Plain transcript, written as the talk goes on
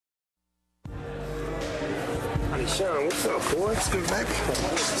Sean, what's up, boy? It's good, baby. Good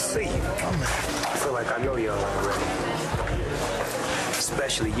to see you. I feel like I know y'all already.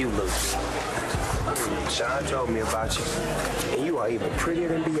 Especially you, Luke. Sean told me about you, and you are even prettier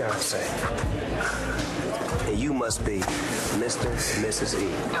than Beyonce. And you must be Mr. and Mrs. E.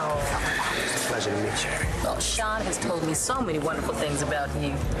 Oh. It's a pleasure to meet you. Well, Sean has told me so many wonderful things about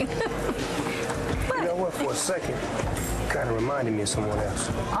you. You know what? For a second, you kind of reminded me of someone else.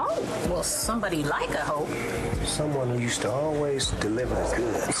 Oh, well, somebody like I hope. Someone who used to always deliver the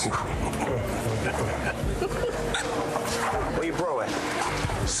goods. Where you bro at?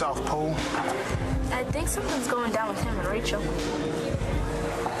 South Pole. I think something's going down with him and Rachel.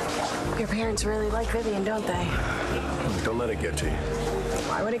 Your parents really like Vivian, don't they? Don't let it get to you.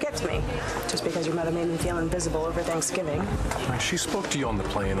 Why would it get to me? Just because your mother made me feel invisible over Thanksgiving. She spoke to you on the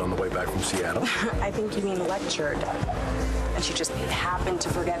plane on the way back from Seattle. I think you mean lectured. And she just happened to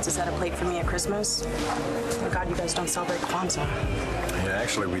forget to set a plate for me at Christmas. Oh God, you guys don't celebrate Kwanzaa. Yeah,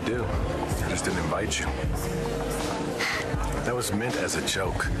 actually we do. I just didn't invite you. That was meant as a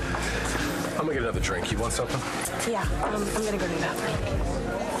joke. I'm gonna get another drink. You want something? Yeah, I'm gonna go to the bathroom.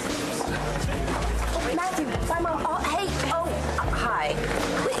 Oh, Matthew, bye, Mom. Oh, hey, hi.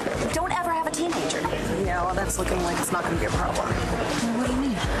 Wait, don't ever have a teenager. Yeah, well, that's looking like it's not gonna be a problem. What do you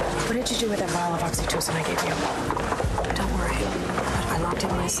mean? What did you do with that vial of oxytocin I gave you? Don't worry. I locked it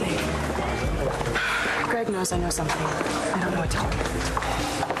in my safe. Greg knows I know something. I don't know what to tell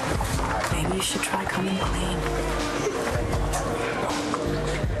him. Maybe you should try coming clean.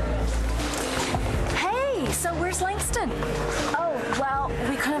 Hey, so where's Langston? Oh, well,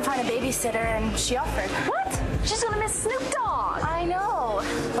 we couldn't find a babysitter and she offered. What? She's gonna miss Snoop Dogg. I know,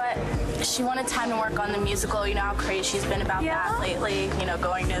 but she wanted time to work on the musical. You know how crazy she's been about that lately. You know,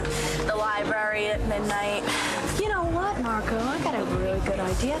 going to the library at midnight. You know what, Marco? I got a really good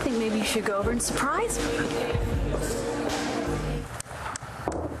idea. I think maybe you should go over and surprise her.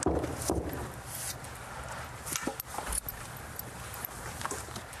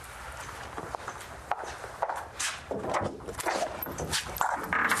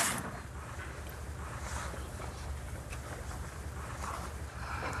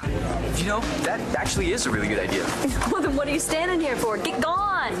 You know, that actually is a really good idea. Well, then what are you standing here for? Get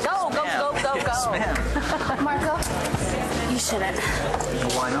gone! Go, go, go, go, Yes, go! ma'am. Marco, you shouldn't.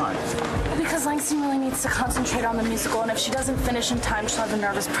 Why not? Because Langston really needs to concentrate on the musical, and if she doesn't finish in time, she'll have a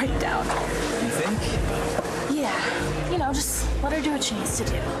nervous breakdown. You think? Yeah, you know, just let her do what she needs to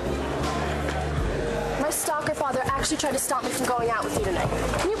do. My stalker father actually tried to stop me from going out with you tonight.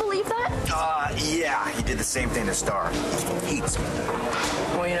 Can you believe that? Yeah, he did the same thing to Star. He hates me.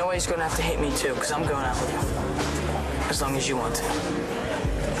 Well, you know what? He's gonna have to hate me too, because I'm going out with you. As long as you want to.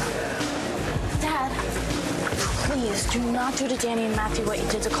 Dad, please do not do to Danny and Matthew what you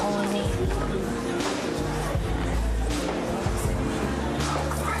did to Cole and me.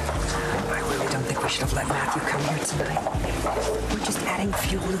 I really don't think we should have let Matthew come here tonight. We're just adding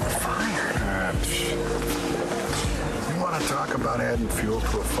fuel to the fire. You want to talk about adding fuel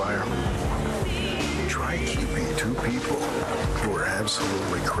to a fire? Try keeping two people who are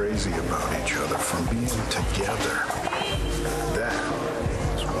absolutely crazy about each other from being together. That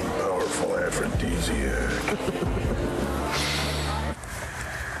is one powerful aphrodisiac.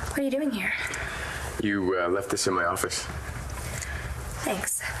 What are you doing here? You left this in my office.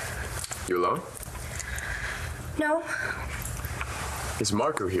 Thanks. You alone? No, Is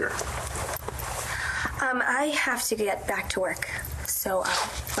Marco here? I have to get back to work. So,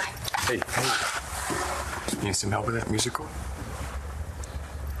 bye. Hey. You need some help with that musical?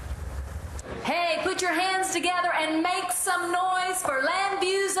 Hey, put your hands together and make some noise for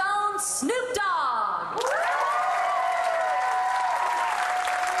Landview's own Snoop Dogg!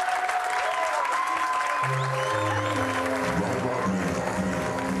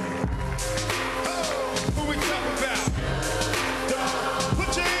 What we talking about?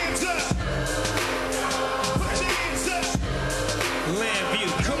 Put your hands up. Put your hands up. Landview,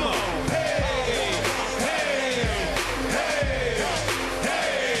 come on. Hey, hey, hey, hey,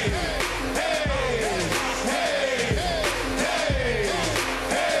 hey,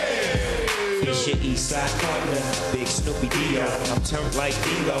 hey, It's your east side partner, Big Snoopy Dio. I'm turned like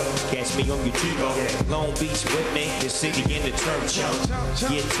Dio. Catch me on your Tivo. Long Beach with me, the city in the turf jump.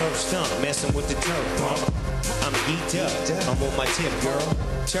 Get turf stumped, messing with the turf pump. I'm geeked up, I'm on my tip, girl.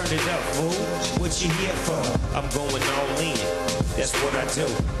 Turn it up, fool. What you here for? I'm going all in. That's what I do.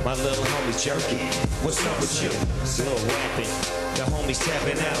 My little homie's jerking. What's up with you? Little rapping. The homies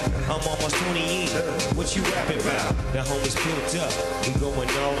tapping out. I'm almost 20 in. What you rapping about? The homies built up. We going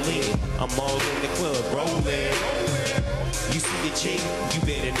all in. I'm all in the club, rolling. You see the chick, you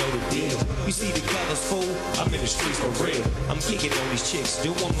better know the deal. You see the colors dominoes, fool. I'm in the streets for real. I'm kicking on these chicks,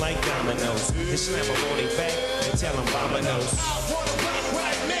 do them like dominoes. And slam them on their back and tell them dominoes. I wanna rock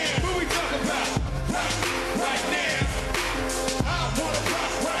right now. What we talking about? Rock right now. I wanna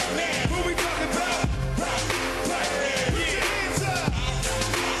rock right now. What we talking about? Rock right now. Put your hands up.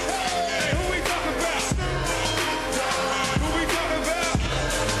 Hey, who we talking about? Who we talking about?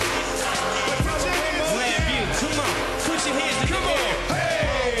 Put your hands up. Lambview, come on, put your hands in the air.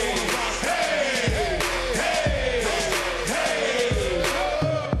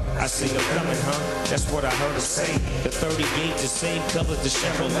 I see them coming, huh? That's what I heard her say. The 38, the same color, the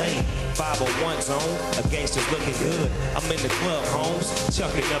Chevrolet. 501 zone, a gangster's looking good. I'm in the club, Holmes,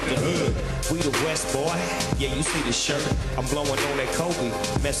 chucking up the hood. We the West, boy. Yeah, you see the shirt. I'm blowing on that Kobe,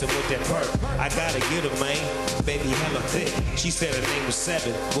 messing with that perk. I gotta get her, man. Baby, hella thick. She said her name was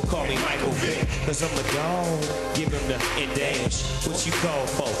Seven. We'll call me Michael Vick. Cause I'm a dog. Give him the advantage. What you call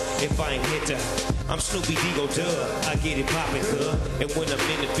for if I ain't hit her? I'm Snoopy Digo Dub. I get it poppin', cuz. And when I'm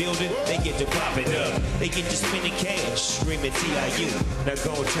in the building, they get to pop it up. They get to spending cash, screaming TIU. Now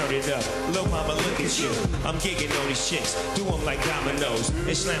go and turn it up. Lil' mama, look at you. I'm gigging on these chicks. Do them like dominoes.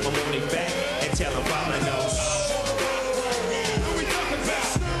 And slam them on their back and tell them dominoes. What we talking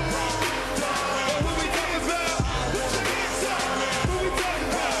about? What we talking about? What we talking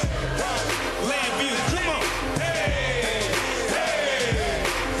about? Lambview, come on.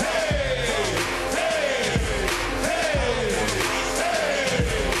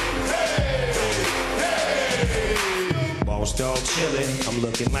 Boss dog chillin', I'm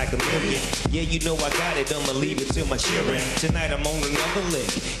looking like a million. Yeah, you know I got it, I'ma leave it to my children. Tonight I'm on another lick,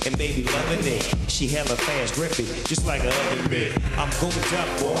 and baby loving it. She hella fast, grippy, just like a oven bit. I'm gooped up,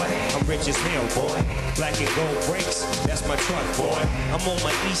 boy, I'm rich as hell, boy. Black and gold brakes, that's my truck, boy. I'm on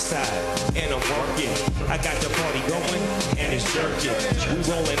my east side, and I'm working. I got the party going, and it's jerking. We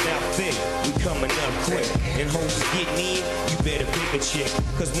rolling out thick, we coming up quick. And hoes is getting in, you better pick a chick.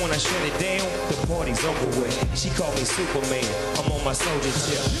 Cause when I shut it down, the party's over with. She called me Superman, I'm on my soldier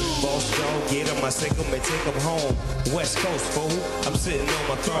tip. Boss dog, get him, I sick him and take him home. West Coast, fool, I'm sitting on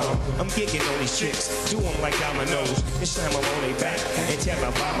my throne. I'm kicking on these chicks, do them like dominoes. And slam them on their back and tell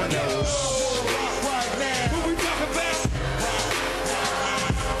them dominoes. Right now. What we talking about?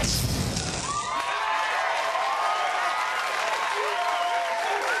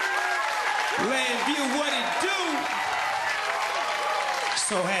 Lambview, what it do?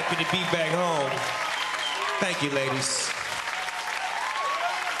 So happy to be back home. Thank you, ladies.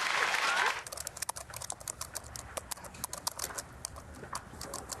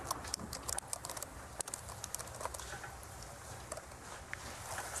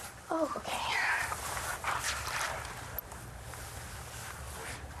 Oh, okay.